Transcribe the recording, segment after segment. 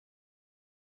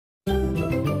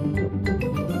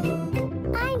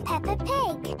I'm Peppa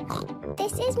Pig.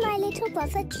 This is my little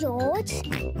brother George.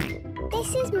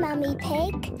 This is Mummy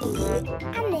Pig.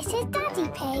 And this is Daddy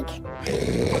Pig.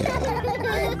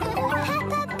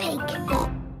 Peppa Pig.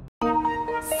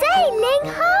 Sailing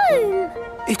home!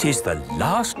 It is the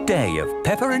last day of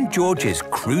Peppa and George's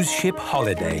cruise ship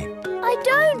holiday. I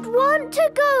don't want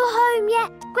to go home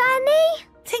yet, Granny.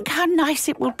 Think how nice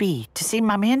it will be to see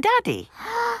Mummy and Daddy.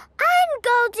 And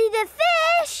Goldie the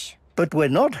fish. But we're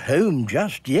not home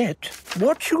just yet.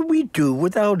 What shall we do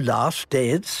with our last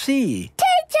day at sea?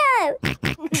 Potato!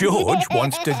 George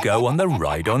wants to go on the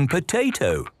ride on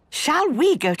Potato. Shall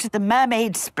we go to the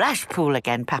mermaid splash pool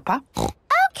again, Peppa?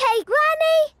 OK,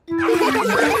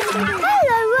 Granny.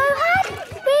 Hello, Rohan.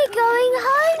 We're going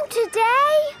home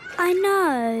today. I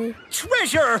know.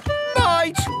 Treasure!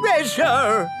 My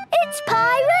treasure! It's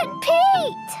Pirate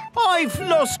Pete. I've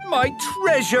lost my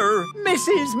treasure,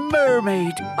 Mrs.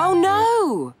 Mermaid. Oh,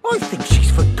 no. I think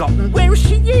she's forgotten where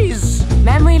she is.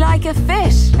 Memory like a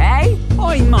fish, eh?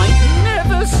 I might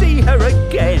never see her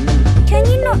again. Can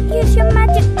you not use your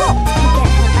magic box to get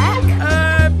her back?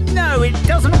 No, it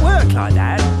doesn't work like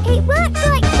that. It worked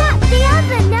like that the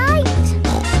other night.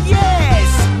 Yes,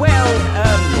 well,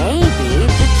 Maybe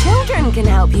the children can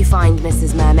help you find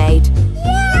Mrs. Mermaid.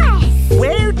 Yes!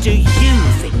 where do you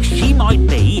think she might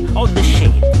be on the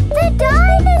ship? The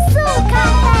dinosaur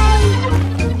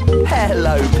cafe!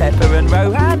 Hello, Peppa and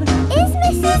Rohan. Is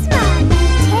Mrs. Mermaid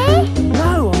here?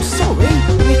 No, I'm sorry.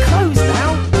 We're closed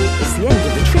now. It's the end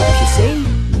of the trip, you see.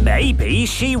 Maybe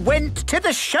she went to the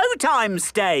Showtime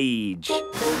stage.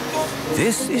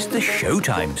 This is the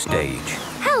Showtime stage.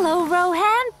 Hello,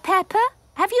 Rohan, Peppa.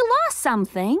 Have you lost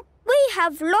something? We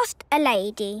have lost a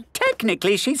lady.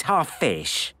 Technically, she's half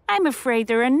fish. I'm afraid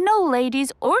there are no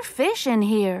ladies or fish in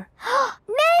here.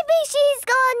 Maybe she's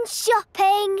gone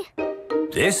shopping.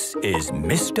 This is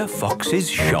Mr. Fox's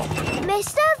shop.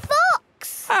 Mr.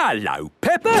 Fox! Hello,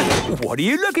 Peppa. What are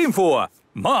you looking for?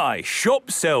 My shop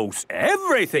sells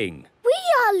everything. We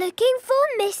are looking for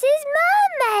Mrs.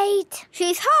 Mermaid.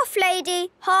 She's half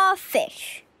lady, half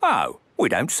fish. Oh, we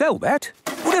don't sell that.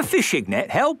 Would a fishing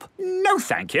net help? No,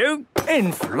 thank you.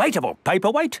 Inflatable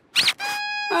paperweight?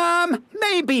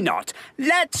 Maybe not.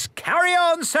 Let's carry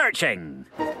on searching.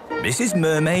 Mrs.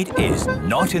 Mermaid is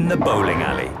not in the bowling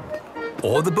alley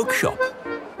or the bookshop.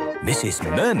 Mrs.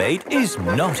 Mermaid is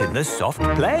not in the soft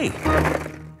play.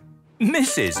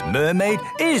 Mrs. Mermaid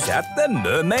is at the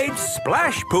Mermaid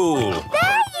Splash Pool.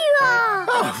 There you are!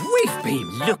 Oh, we've been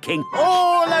looking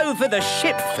all over the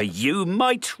ship for you,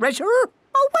 my treasure.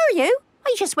 Oh, were you?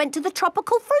 I just went to the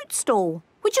tropical fruit stall.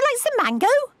 Would you like some mango?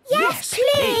 Yes,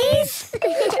 please!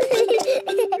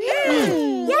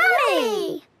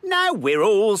 Yummy! Now we're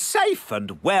all safe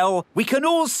and well, we can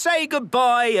all say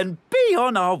goodbye and be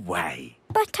on our way.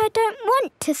 But I don't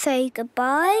want to say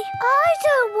goodbye. I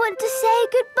don't want to say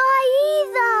goodbye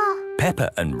either.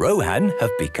 Peppa and Rohan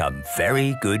have become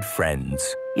very good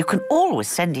friends. You can always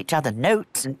send each other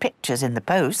notes and pictures in the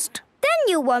post. Then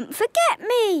you won't forget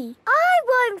me. I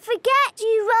won't forget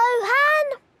you,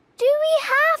 Rohan. Do we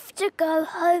have to go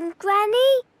home,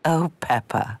 Granny? Oh,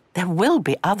 Peppa, there will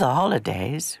be other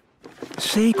holidays.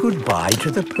 Say goodbye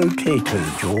to the potato,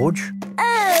 George.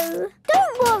 Oh,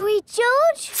 don't worry,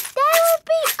 George. There will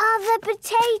be other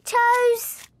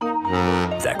potatoes.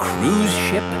 The cruise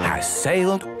ship has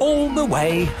sailed all the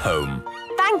way home.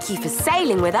 Thank you for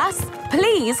sailing with us.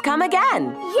 Please come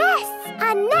again. Yes,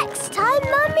 and next time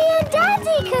Mummy and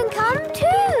Daddy can come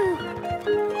too.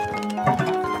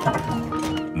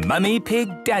 Mummy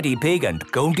Pig, Daddy Pig and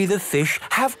Goldie the fish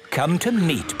have come to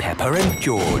meet Peppa and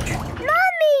George.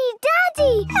 Mummy,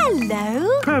 Daddy.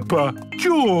 Hello. Peppa,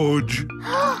 George.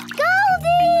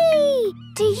 Goldie!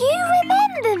 Do you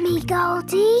remember me,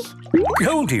 Goldie?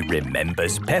 Goldie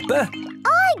remembers Peppa.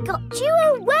 I got you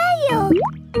a whale.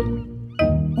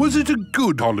 Was it a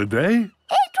good holiday?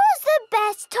 It was the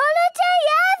best holiday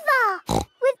ever!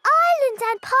 With islands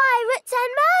and pirates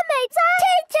and mermaids and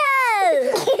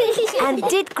And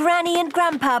did Granny and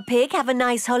Grandpa Pig have a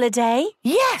nice holiday?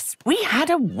 Yes, we had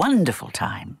a wonderful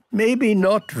time. Maybe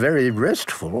not very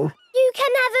restful. You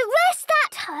can have a rest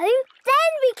at home.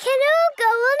 Then we can all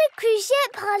go on a cruise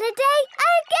ship holiday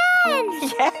again.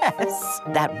 Yes,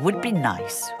 that would be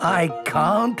nice. I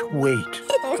can't wait.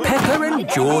 Peppa and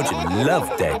George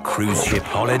loved their cruise ship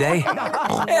holiday.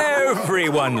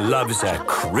 Everyone loves a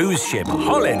cruise ship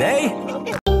holiday.